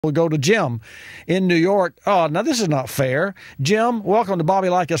We'll go to Jim in New York. Oh, now this is not fair. Jim, welcome to Bobby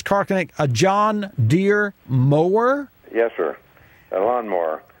Likis Car Clinic. A John Deere mower? Yes, sir. A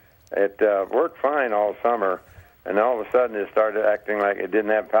lawnmower. It worked fine all summer, and all of a sudden it started acting like it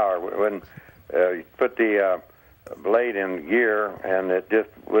didn't have power. When you put the blade in gear, and it just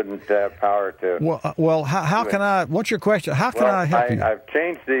wouldn't have power to... Well, how can I... What's your question? How can I help you? I've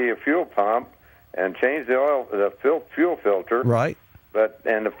changed the fuel pump and changed the oil, the fuel filter. Right.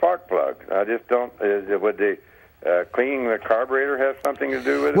 And the spark plug. I just don't... would the cleaning the carburetor have something to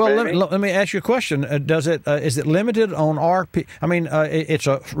do with it? Well, let me ask you a question. Is it limited on RP? I mean, it's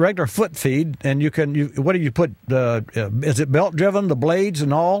a regular foot feed, and what do you put? Is it belt driven, the blades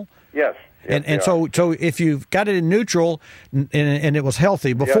and all? Yes. And so if you've got it in neutral and it was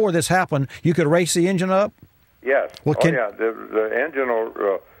healthy before this happened, you could race the engine up? Yes. Well, the engine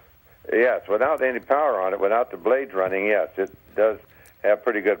will, yes, without any power on it, without the blades running, yes, it does have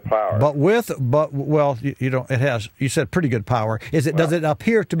pretty good power. You don't. It has. You said pretty good power. Does it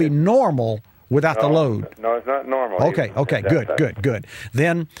appear to be normal without the load? No, it's not normal. Okay. Good.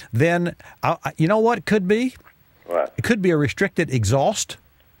 Then, you know what it could be? What? It could be a restricted exhaust.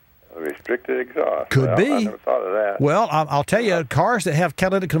 A restricted exhaust. Could be. I never thought of that. Well, I'll tell you, cars that have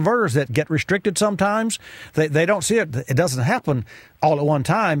catalytic converters that get restricted sometimes, they don't see it. It doesn't happen all at one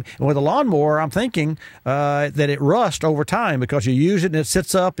time. And with a lawnmower, I'm thinking that it rusts over time because you use it and it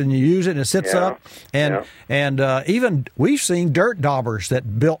sits up, and you use it and it sits up. And even we've seen dirt daubers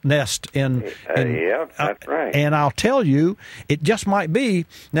that built nests in yeah, that's right. And I'll tell you, it just might be.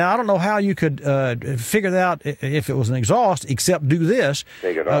 Now, I don't know how you could figure that out if it was an exhaust, except do this.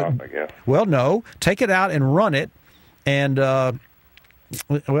 Take it off, I guess. Well, no. Take it out and run it, and well,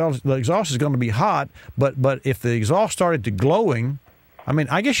 the exhaust is going to be hot. But if the exhaust started to glowing, I mean,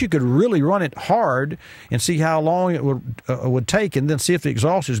 I guess you could really run it hard and see how long it would take, and then see if the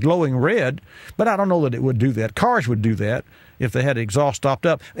exhaust is glowing red. But I don't know that it would do that. Cars would do that if they had the exhaust stopped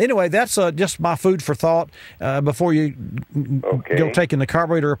up. Anyway, that's just my food for thought. Before you go taking the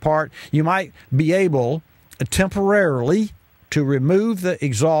carburetor apart, you might be able temporarily to remove the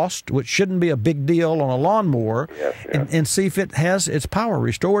exhaust, which shouldn't be a big deal on a lawnmower, and see if it has its power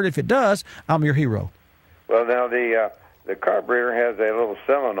restored. If it does, I'm your hero. Well, now the carburetor has a little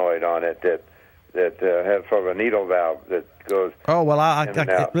solenoid on it that has sort of a needle valve that goes. Oh well,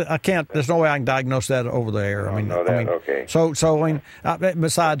 I can't. There's no way I can diagnose that over the air. Okay. So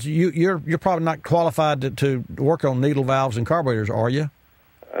besides, you're probably not qualified to work on needle valves and carburetors, are you?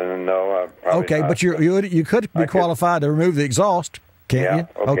 No, probably okay, not. But you could be qualified to remove the exhaust, can't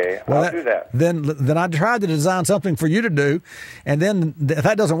you? Okay. Well, I'll do that. Then I tried to design something for you to do, and then if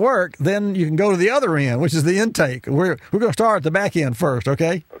that doesn't work, then you can go to the other end, which is the intake. We're going to start at the back end first,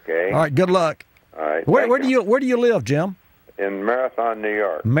 okay? Okay. All right. Good luck. All right. Where do you live, Jim? In Marathon, New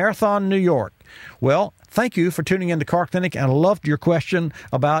York. Marathon, New York. Well, thank you for tuning in to Car Clinic, and I loved your question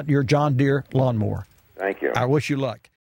about your John Deere lawnmower. Thank you. I wish you luck.